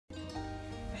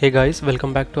Hey guys,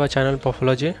 welcome back to our channel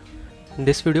Perfology. In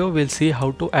this video we'll see how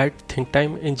to add think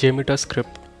time in JMeter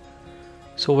script.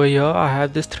 So over here I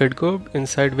have this thread group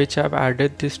inside which I've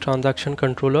added this transaction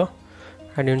controller,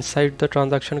 and inside the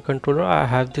transaction controller I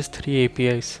have these three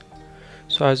APIs.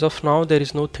 So as of now there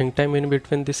is no think time in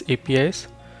between these APIs.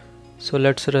 So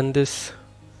let's run this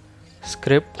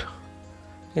script.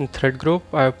 In thread group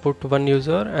I have put one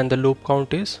user and the loop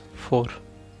count is 4.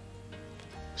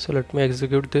 So let me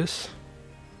execute this.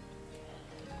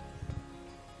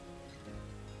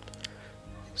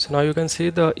 So now you can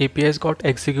see the APIs got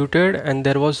executed and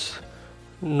there was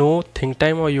no think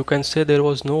time, or you can say there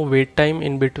was no wait time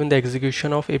in between the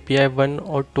execution of API 1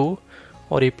 or 2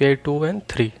 or API 2 and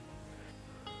 3.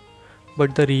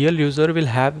 But the real user will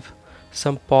have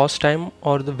some pause time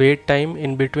or the wait time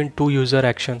in between two user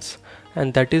actions,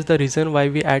 and that is the reason why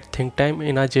we add think time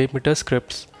in our JMeter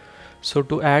scripts. So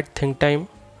to add think time,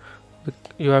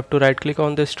 you have to right click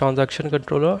on this transaction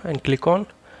controller and click on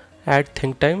add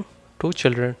think time to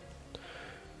children.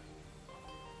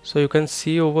 So you can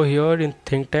see over here in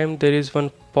think time there is one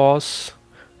pause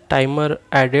timer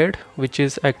added, which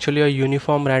is actually a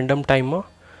uniform random timer,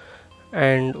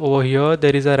 and over here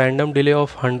there is a random delay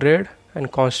of 100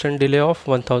 and constant delay of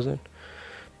 1000.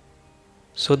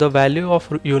 So the value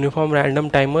of uniform random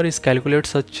timer is calculated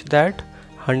such that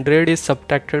 100 is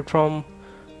subtracted from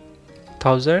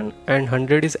 1000 and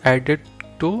 100 is added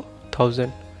to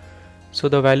 1000. So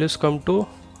the values come to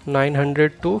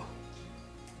 900 to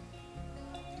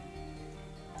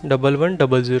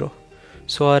 1100.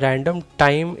 So a random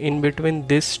time in between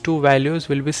these two values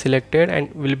will be selected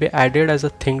and will be added as a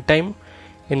think time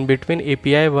in between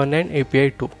API 1 and API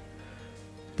 2.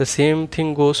 The same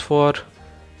thing goes for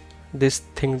this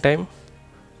think time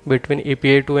between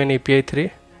API 2 and API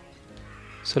 3.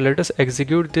 So let us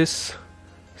execute this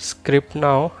script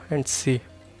now and see.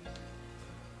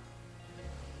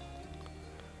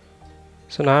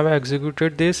 So now I've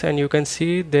executed this and you can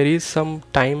see there is some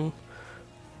think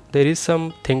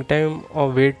time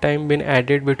or wait time been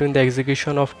added between the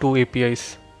execution of two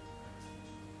APIs.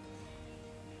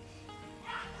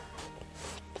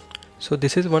 So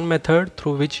this is one method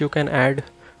through which you can add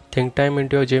think time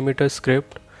into your JMeter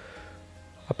script.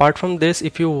 Apart from this,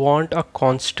 if you want a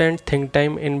constant think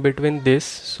time in between this,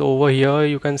 so over here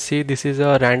you can see this is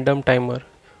a random timer.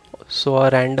 So a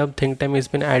random think time has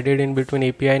been added in between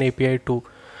API and API 2,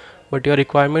 but your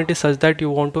requirement is such that you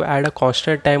want to add a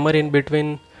constant timer in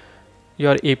between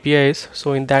your APIs.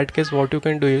 So in that case what you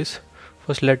can do is,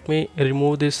 first let me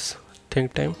remove this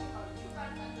think time.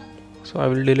 So I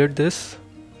will delete this,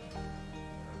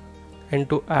 and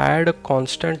to add a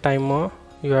constant timer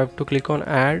you have to click on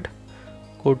add,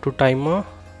 go to timer,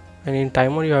 and in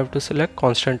timer you have to select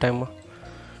constant timer.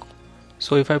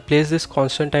 So if I place this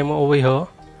constant timer over here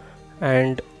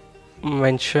and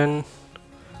mention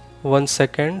 1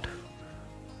 second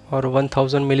or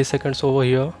 1000 milliseconds over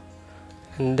here,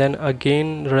 and then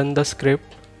again run the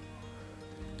script,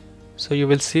 so you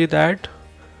will see that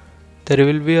there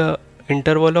will be a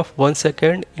interval of 1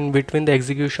 second in between the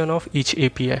execution of each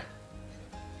API.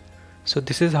 So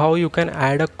this is how you can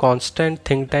add a constant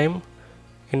think time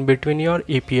in between your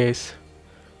APIs.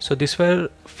 So these were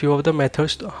few of the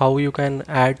methods how you can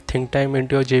add think time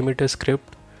into your JMeter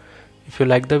script. If you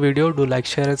like the video, do like,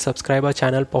 share and subscribe our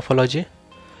channel Perfology.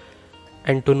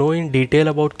 And to know in detail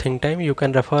about think time, you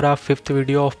can refer our 5th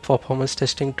video of performance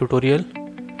testing tutorial.